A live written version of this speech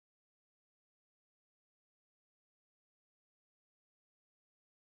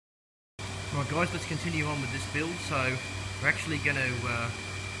Alright guys, let's continue on with this build. So we're actually going to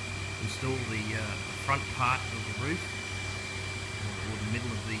install the front part of the roof, or the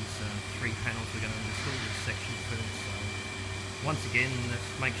middle of these three panels. We're going to install this section first. So once again, let's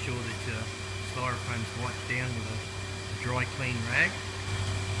make sure that styrofoam's wiped down with a dry clean rag.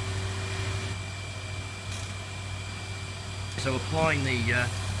 So applying the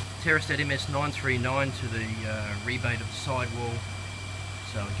Teroson MS939 to the rebate of the sidewall.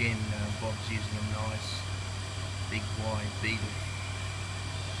 So again, Bob's using a nice big wide bead of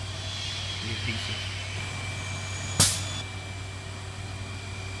the adhesive.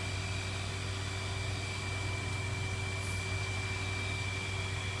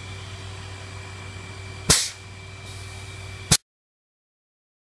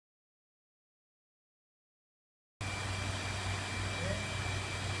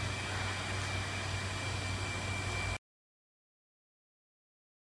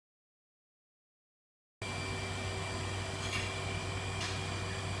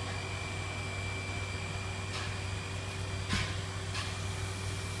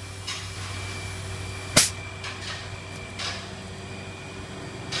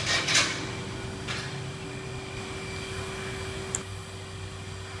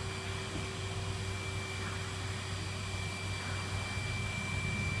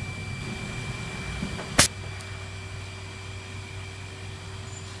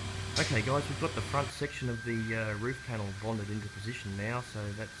 Okay guys, we've got the front section of the roof panel bonded into position now, so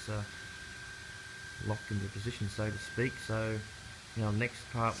that's locked into position, so to speak. So next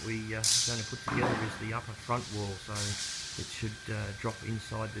part we're going to put together is the upper front wall, so it should drop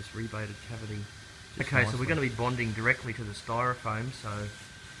inside this rebated cavity. Okay, so we're going to be bonding directly to the styrofoam, so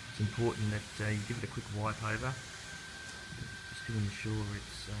it's important that you give it a quick wipe over, just to ensure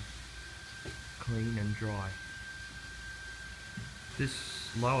it's clean and dry. This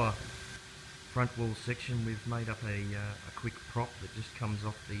lower front wall section, we've made up a quick prop that just comes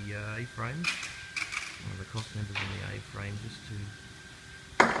off the A-frames, one of the cross members in the A-frame, just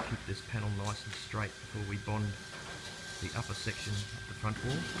to keep this panel nice and straight before we bond the upper section of the front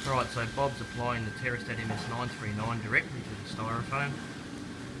wall. Alright, so Bob's applying the Teroson MS939 directly to the styrofoam.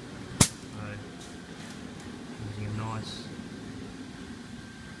 So, using a nice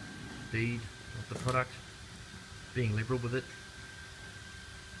bead of the product, being liberal with it.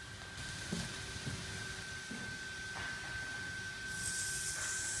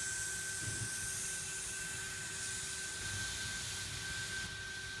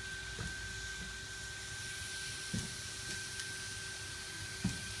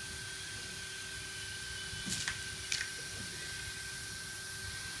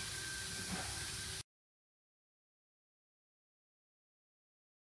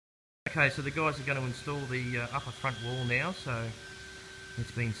 Okay, so the guys are going to install the upper front wall now. So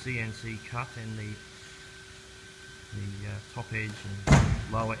it's been CNC cut, and the top edge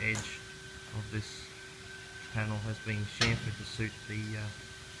and lower edge of this panel has been chamfered to suit the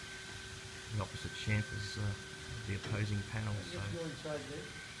opposite chamfers of the opposing panels. So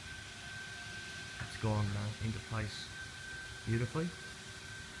it's gone into place beautifully.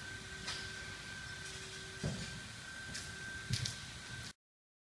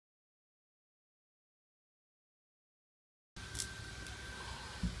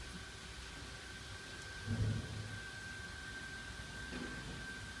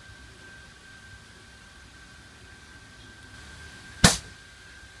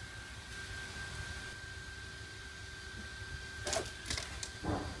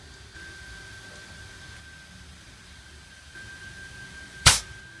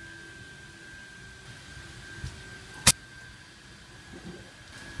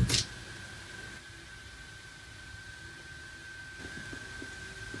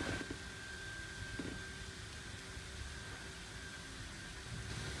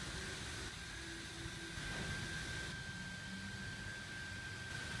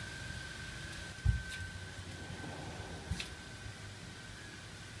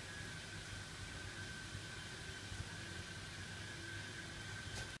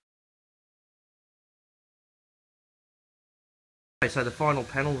 Okay, so the final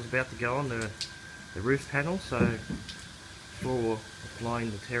panel is about to go on, the roof panel. So before applying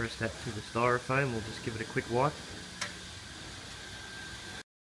the Teroson to the styrofoam, we'll just give it a quick wipe.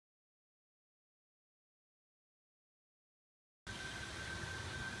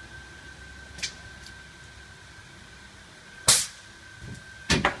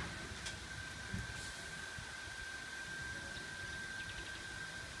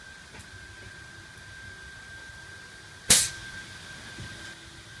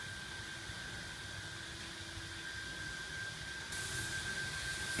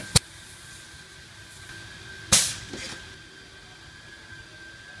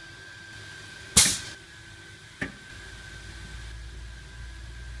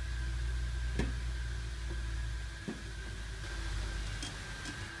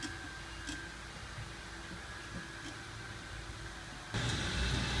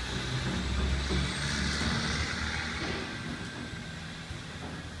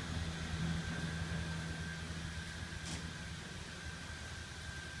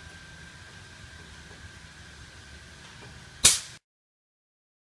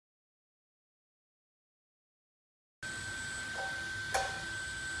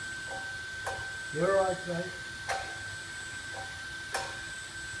 You're all right, mate.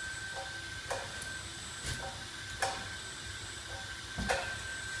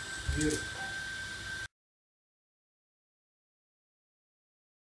 Beautiful.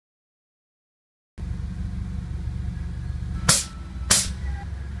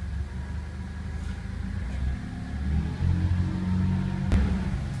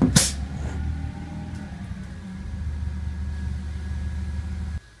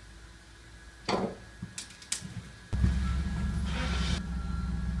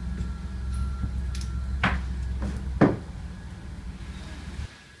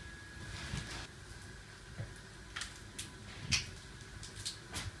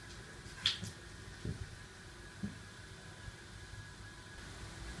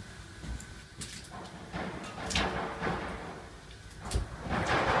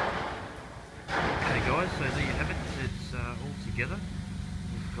 Okay guys, so there you have it. It's all together.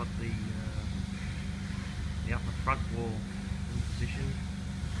 We've got the upper front wall in position.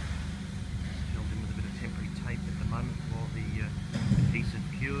 Just held in with a bit of temporary tape at the moment while the adhesive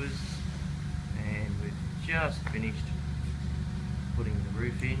cures, and we've just finished putting the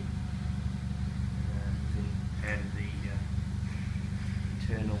roof in. Then added the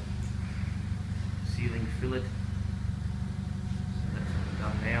internal ceiling fillet